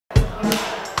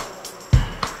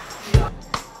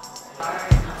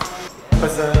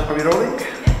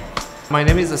My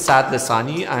name is Asad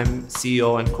Lesani. I'm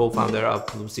CEO and co-founder of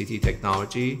Blue City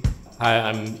Technology. Hi,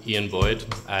 I'm Ian Boyd.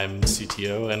 I'm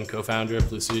CTO and co-founder of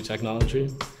Blue City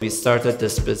Technology. We started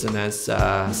this business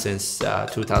since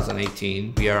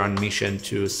 2018. We are on a mission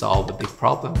to solve a big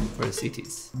problem for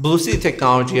cities. Blue City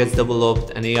Technology has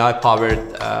developed an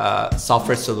AI-powered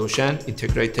software solution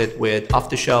integrated with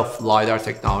off-the-shelf LiDAR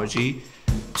technology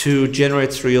to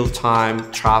generate real-time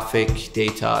traffic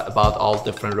data about all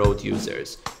different road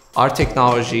users. Our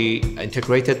technology,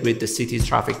 integrated with the city's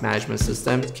traffic management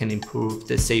system, can improve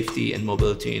the safety and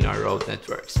mobility in our road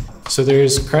networks. So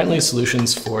there's currently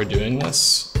solutions for doing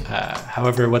this.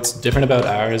 However, what's different about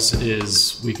ours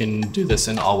is we can do this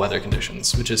in all weather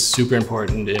conditions, which is super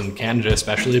important in Canada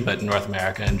especially, but North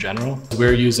America in general.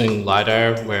 We're using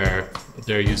LiDAR where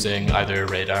they're using either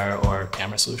radar or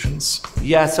camera solutions.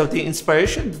 Yeah, so the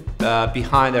inspiration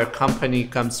behind our company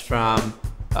comes from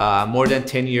more than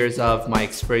 10 years of my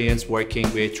experience working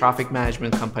with traffic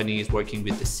management companies, working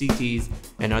with the cities,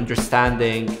 and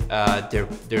understanding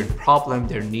their problem,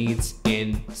 their needs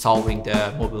in solving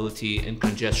the mobility and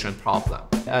congestion problem.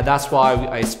 That's why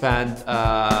I spent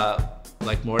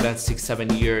like more than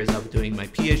 6-7 years of doing my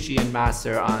Ph.D. and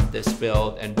master on this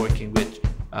field and working with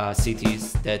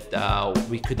cities that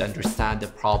we could understand the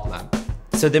problem.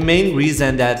 So the main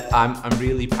reason that I'm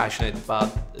really passionate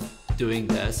about doing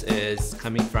this is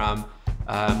coming from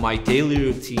my daily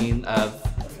routine of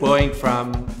going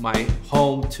from my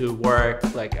home to work.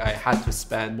 Like I had to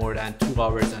spend more than 2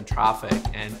 hours in traffic,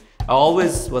 and I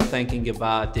always was thinking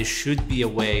about there should be a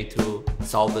way to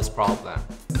solve this problem.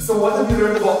 So what have you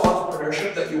learned about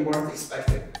entrepreneurship that you weren't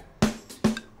expecting?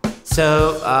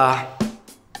 So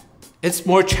it's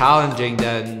more challenging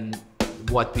than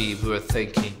what we were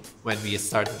thinking when we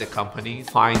started the company.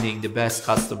 Finding the best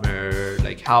customer,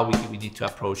 like how we need to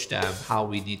approach them, how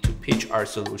we need to pitch our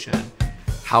solution,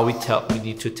 how we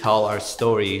need to tell our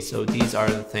story. So these are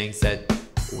the things that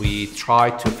we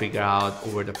tried to figure out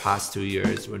over the past 2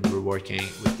 years when we were working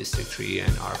with District 3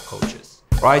 and our coaches.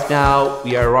 Right now,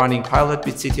 we are running pilot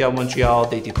with City of Montreal.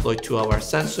 They deployed 2 of our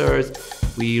sensors.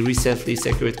 We recently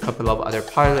secured a couple of other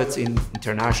pilots in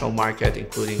international market,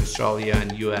 including Australia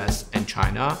and US and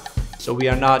China. So we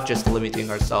are not just limiting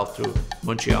ourselves to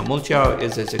Montreal. Montreal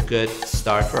is a good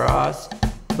start for us,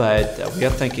 but we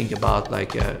are thinking about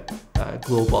like a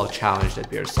global challenge that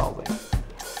we are solving.